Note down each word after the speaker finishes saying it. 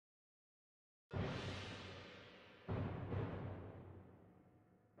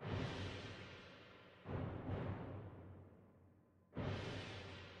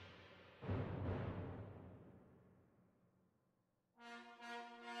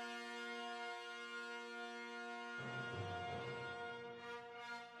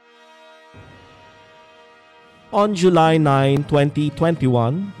On July 9,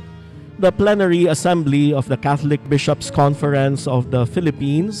 2021, the Plenary Assembly of the Catholic Bishops' Conference of the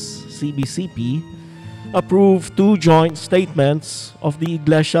Philippines, CBCP, approved two joint statements of the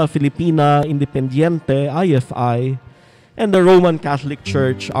Iglesia Filipina Independiente, IFI, and the Roman Catholic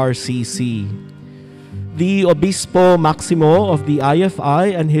Church, RCC. The Obispo Maximo of the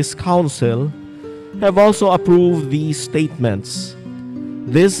IFI and his council have also approved these statements.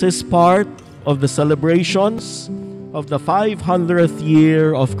 This is part of the celebrations of the 500th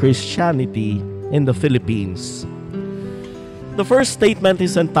year of Christianity in the Philippines. The first statement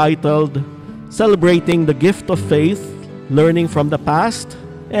is entitled, Celebrating the Gift of Faith, Learning from the Past,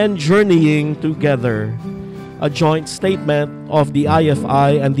 and Journeying Together, a joint statement of the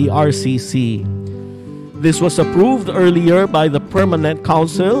IFI and the RCC. This was approved earlier by the Permanent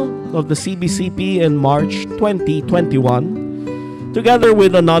Council of the CBCP in March 2021, together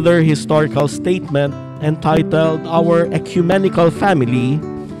with another historical statement entitled Our Ecumenical Family,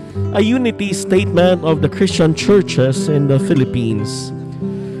 a unity statement of the Christian churches in the Philippines.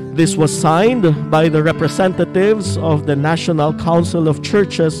 This was signed by the representatives of the National Council of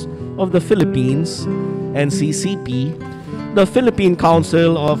Churches of the Philippines, NCCP, the Philippine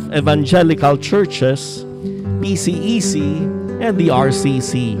Council of Evangelical Churches, PCEC, and the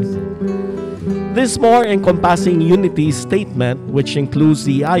RCC. This more encompassing unity statement, which includes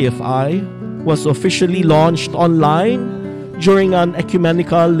the IFI, was officially launched online during an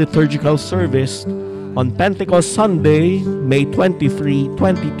ecumenical liturgical service on Pentecost Sunday, May 23,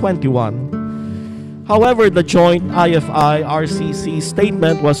 2021. However, the joint IFI-RCC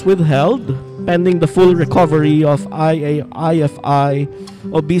statement was withheld pending the full recovery of IFI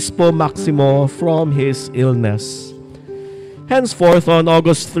Obispo Maximo from his illness. Henceforth, on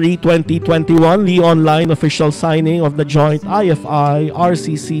August 3, 2021, the online official signing of the joint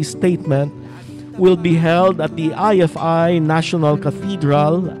IFI-RCC statement will be held at the IFI National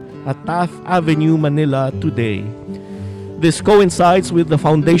Cathedral at Taft Avenue, Manila today. This coincides with the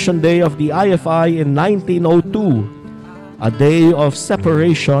foundation day of the IFI in 1902, a day of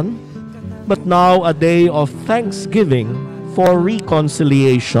separation, but now a day of thanksgiving for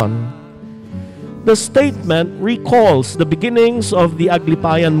reconciliation. The statement recalls the beginnings of the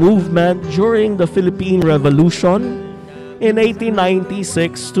Aglipayan movement during the Philippine Revolution in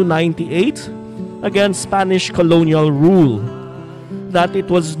 1896 to 98 against Spanish colonial rule, that it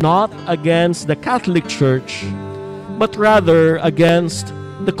was not against the Catholic Church, but rather against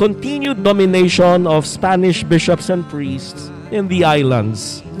the continued domination of Spanish bishops and priests in the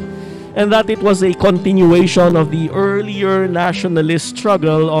islands, and that it was a continuation of the earlier nationalist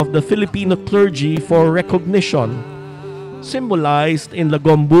struggle of the Filipino clergy for recognition, symbolized in the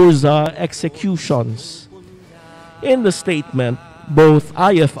Gomburza executions. In the statement, both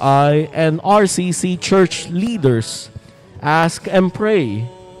IFI and RCC church leaders ask and pray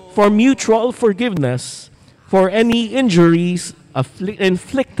for mutual forgiveness for any injuries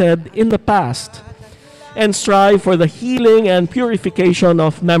inflicted in the past, and strive for the healing and purification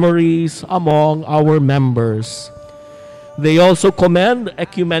of memories among our members. They also commend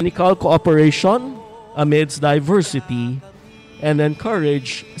ecumenical cooperation amidst diversity and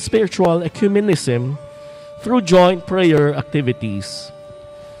encourage spiritual ecumenism through joint prayer activities.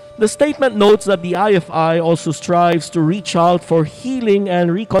 The statement notes that the IFI also strives to reach out for healing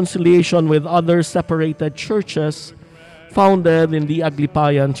and reconciliation with other separated churches founded in the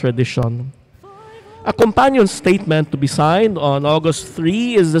Aglipayan tradition. A companion statement to be signed on August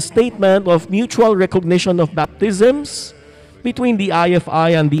 3 is the statement of mutual recognition of baptisms between the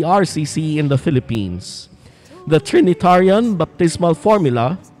IFI and the RCC in the Philippines. The Trinitarian baptismal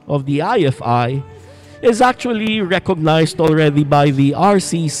formula of the IFI is actually recognized already by the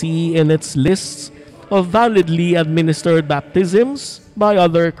RCC in its lists of validly administered baptisms by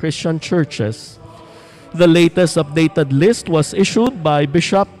other Christian churches. The latest updated list was issued by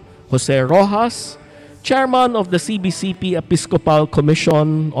Bishop Jose Rojas, Chairman of the CBCP Episcopal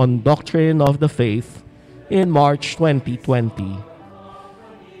Commission on Doctrine of the Faith, in March 2020.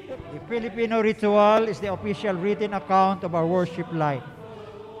 The Filipino ritual is the official written account of our worship life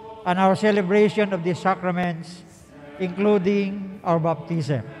and our celebration of the sacraments, including our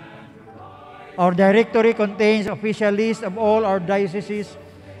baptism. Our directory contains official list of all our dioceses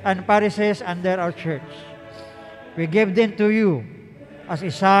and parishes under our church. We give them to you as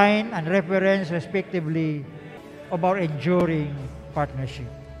a sign and reference, respectively, of our enduring partnership.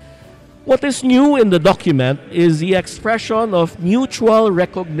 What is new in the document is the expression of mutual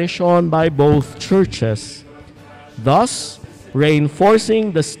recognition by both churches, thus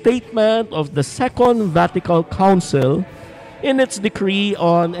reinforcing the statement of the Second Vatican Council in its decree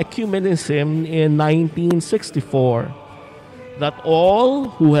on ecumenism in 1964 that all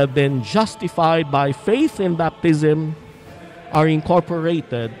who have been justified by faith in baptism are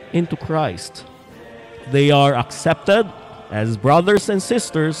incorporated into Christ. They are accepted as brothers and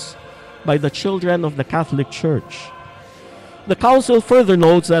sisters by the children of the Catholic Church. The Council further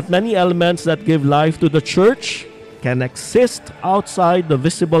notes that many elements that give life to the Church can exist outside the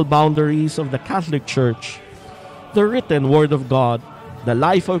visible boundaries of the Catholic Church: the written Word of God, the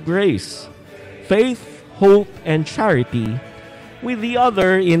life of grace, faith, hope, and charity, with the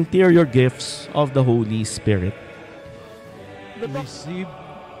other interior gifts of the Holy Spirit. Receive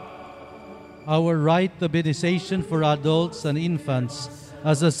our rite of initiation for adults and infants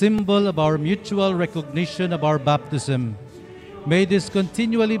as a symbol of our mutual recognition of our baptism. May this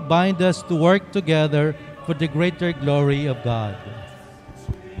continually bind us to work together for the greater glory of God.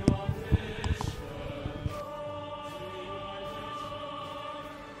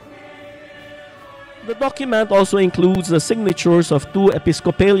 The document also includes the signatures of 2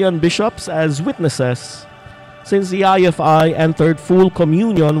 Episcopalian bishops as witnesses, since the IFI entered full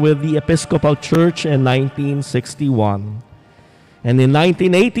communion with the Episcopal Church in 1961. And in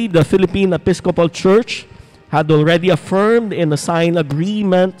 1980, the Philippine Episcopal Church had already affirmed in a signed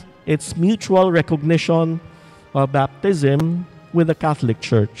agreement its mutual recognition of baptism with the Catholic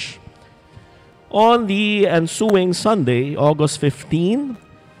Church. On the ensuing Sunday, August 15,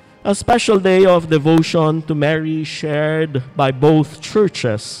 a special day of devotion to Mary shared by both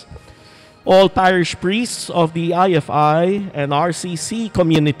churches, all parish priests of the IFI and RCC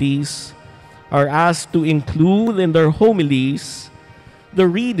communities are asked to include in their homilies the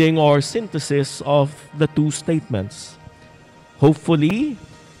reading or synthesis of the 2 statements. Hopefully,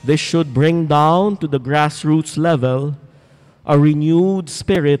 this should bring down to the grassroots level a renewed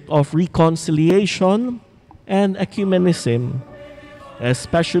spirit of reconciliation and ecumenism,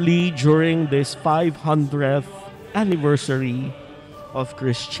 especially during this 500th anniversary of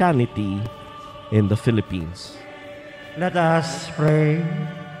Christianity in the Philippines. Let us pray.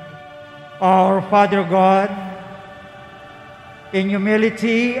 Our Father God, in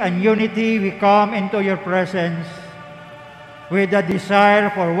humility and unity we come into your presence with a desire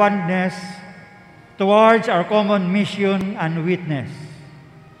for oneness towards our common mission and witness.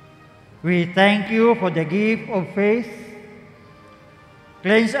 We thank you for the gift of faith.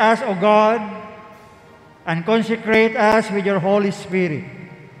 Cleanse us, O God, and consecrate us with your Holy Spirit,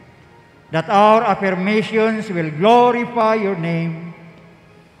 that our affirmations will glorify your name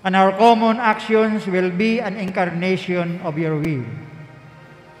and our common actions will be an incarnation of your will.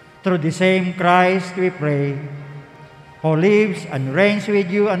 Through the same Christ we pray, who lives and reigns with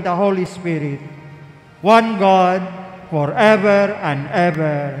you and the Holy Spirit, one God, forever and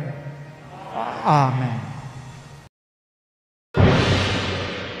ever. Amen.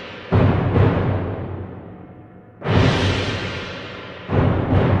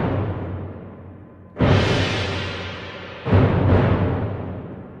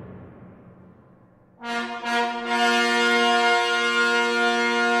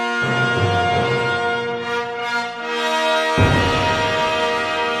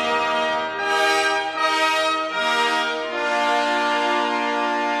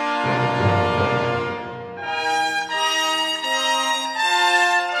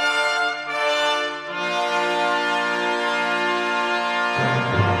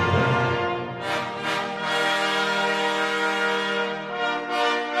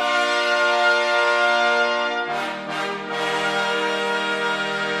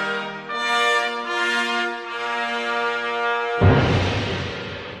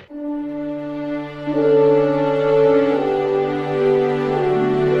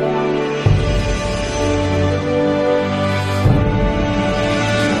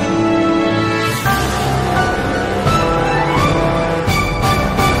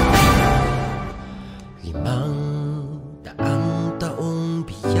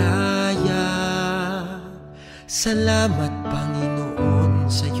 Salamat, Panginoon,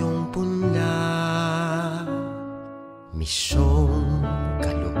 sa iyong punla. Misyong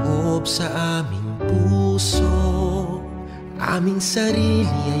kaloob sa aming puso, aming sarili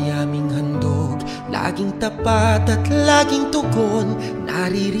ay aming handog, laging tapat at laging tugon.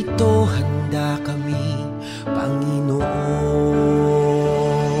 Naririto, handa kami, Panginoon.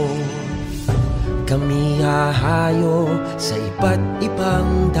 Kami hahayo sa iba't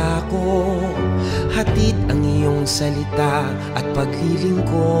ibang dako, hatid ang iyong salita at paglilingkod.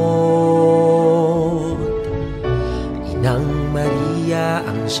 Inang Maria,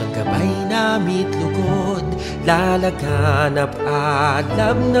 ang siyang gabay namit lugod, lalaganap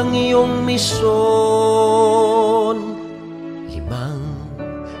alam ng iyong misyon.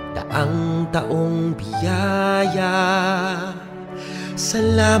 Daang taong biyaya,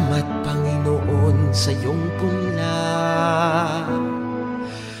 salamat Panginoon sa iyong punla.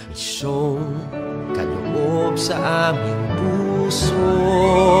 Isyong kaloob sa aming puso,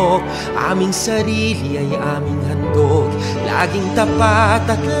 aming sarili ay aming handog, laging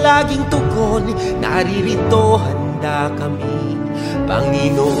tapat at laging tugon, naririto handa kami,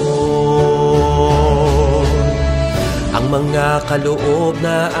 Panginoon. Ang mga kaloob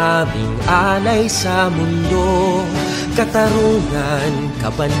na aming alay sa mundo, katarungan,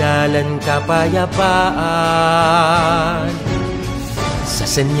 kabanalan, kapayapaan. Sa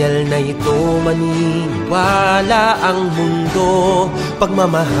senyal na ito maniniwala ang mundo,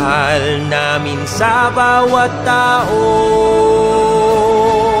 pagmamahal namin sa bawat tao.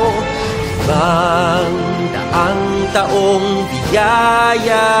 Daang taong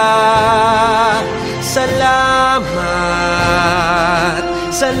biyaya, salamat,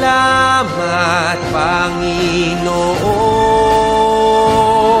 salamat Panginoon.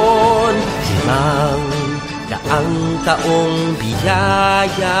 Daang taong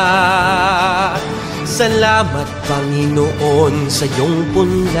biyaya, salamat Panginoon sa iyong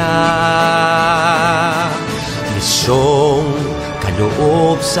punla. Misyong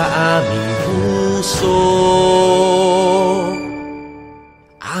kaloob sa aming puso,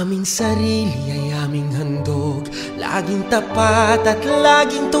 aming sarili ay aming handog, laging tapat at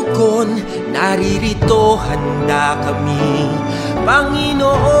laging tugon, naririto handa kami,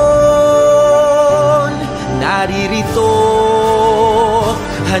 Panginoon. Naririto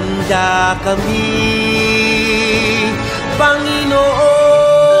handa kami, Panginoon.